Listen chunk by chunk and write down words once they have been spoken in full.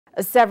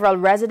Several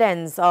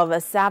residents of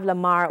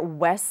Savanna-la-mar,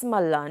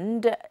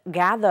 Westmoreland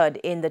gathered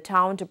in the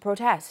town to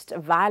protest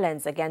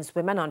violence against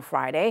women on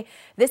Friday.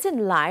 This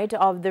in light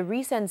of the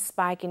recent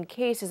spike in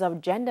cases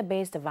of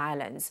gender-based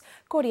violence.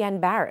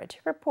 Codian Barrett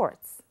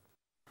reports.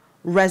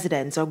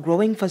 Residents are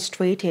growing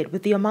frustrated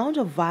with the amount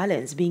of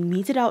violence being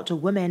meted out to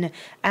women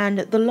and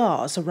the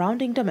law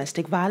surrounding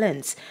domestic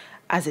violence.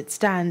 As it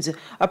stands,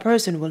 a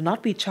person will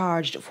not be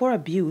charged for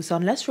abuse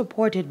unless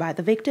reported by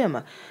the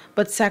victim.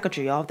 But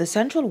Secretary of the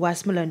Central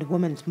Westmoreland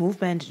Women's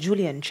Movement,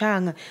 Julian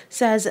Chang,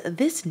 says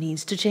this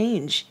needs to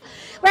change.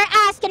 We're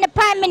asking the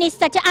Prime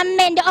Minister to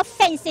amend the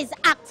Offences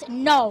Act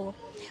now.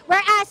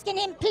 We're asking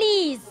him,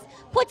 please,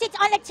 put it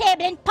on the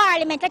table in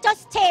Parliament. Let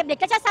us table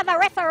it. Let us have a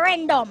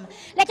referendum.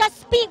 Let us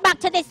speak back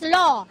to this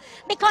law.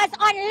 Because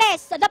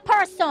unless the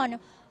person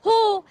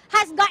who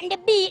has gotten the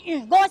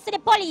beating goes to the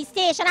police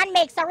station and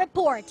makes a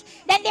report,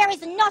 then there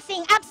is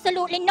nothing,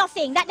 absolutely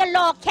nothing that the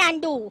law can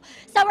do.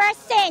 So we're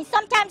saying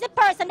sometimes the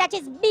person that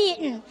is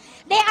beaten,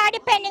 they are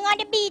depending on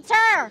the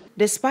beater.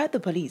 Despite the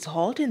police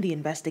halting the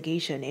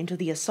investigation into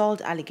the assault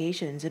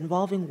allegations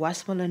involving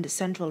Westmoreland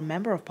Central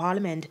Member of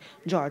Parliament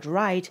George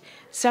Wright,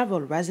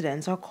 several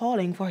residents are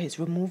calling for his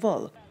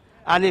removal.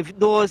 And if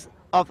those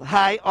of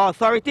high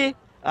authority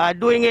are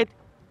doing it,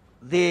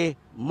 they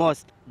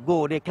must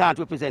go. They can't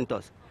represent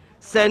us.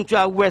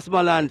 Central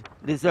Westmoreland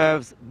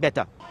deserves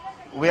better.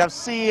 We have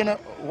seen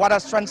what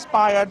has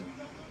transpired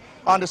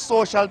on the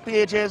social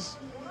pages.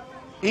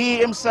 He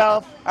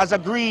himself has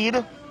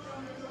agreed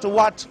to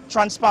what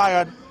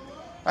transpired.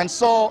 And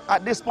so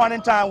at this point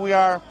in time, we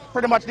are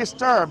pretty much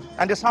disturbed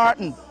and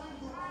disheartened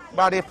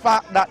by the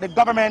fact that the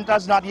government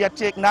has not yet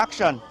taken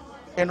action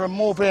in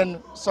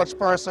removing such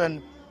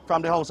person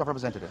from the House of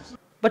Representatives.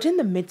 But in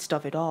the midst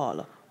of it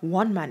all,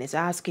 one man is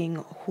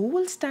asking who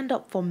will stand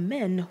up for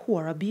men who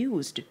are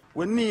abused.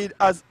 We need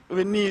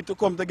to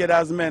come together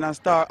as men and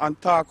start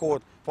and talk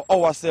out for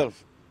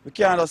ourselves. We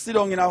can't just sit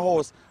down in a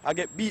house and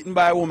get beaten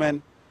by a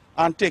woman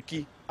and take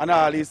it and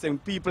all these things.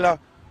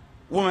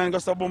 Women go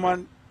to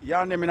woman, you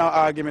and them in an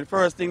argument.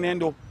 First thing they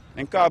do,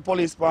 they call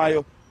police for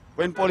you.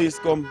 When police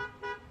come,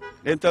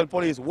 they tell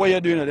police what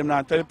you're doing. Them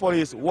not tell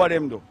police what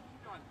them do.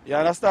 You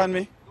understand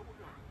me?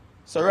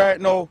 So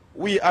right now,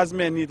 we as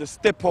men need to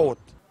step out.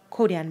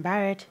 Codian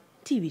Barrett,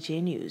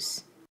 TVJ News.